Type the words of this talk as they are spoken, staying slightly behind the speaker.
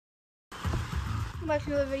welcome back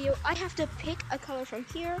to another video. I have to pick a color from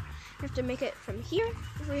here. I have to make it from here,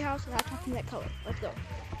 the tree house, and I have to pick that color. Let's go.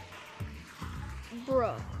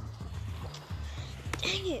 Bro.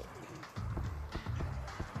 Dang it.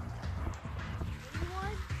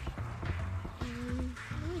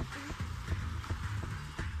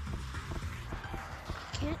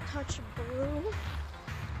 Can't touch blue.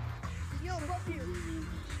 Yo, above you.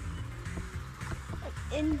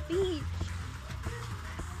 In beach.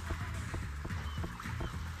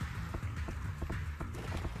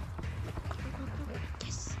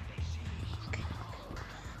 Yes. Okay.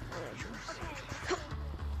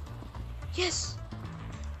 Yes.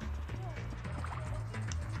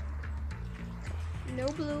 No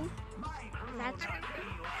blue. That's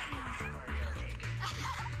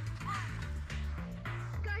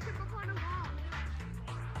Guys, I'm up on a wall.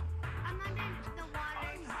 I'm under the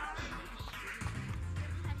water.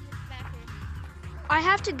 I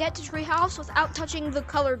have to get to treehouse without touching the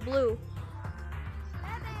color blue.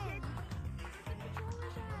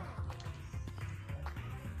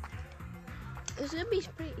 This is gonna be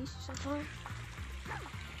pretty easy so far.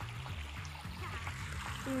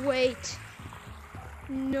 Wait.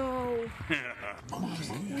 No. No.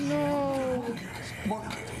 No.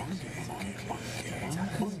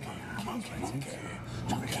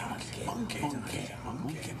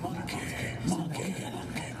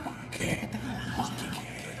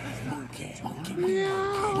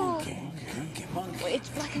 Wait, it's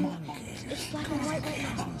black and white. It's black and white right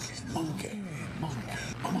now. Oh,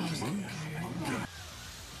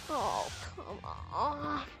 come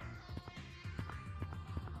on.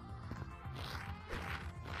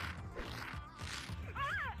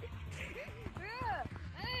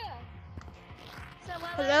 So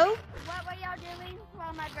Hello? What were y'all doing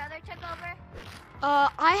while my brother took over?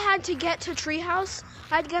 I had to get to treehouse.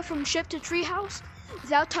 I had to get from ship to treehouse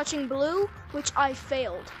without touching blue, which I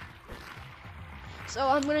failed. So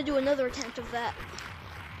I'm gonna do another attempt of that.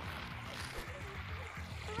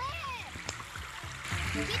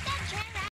 Get that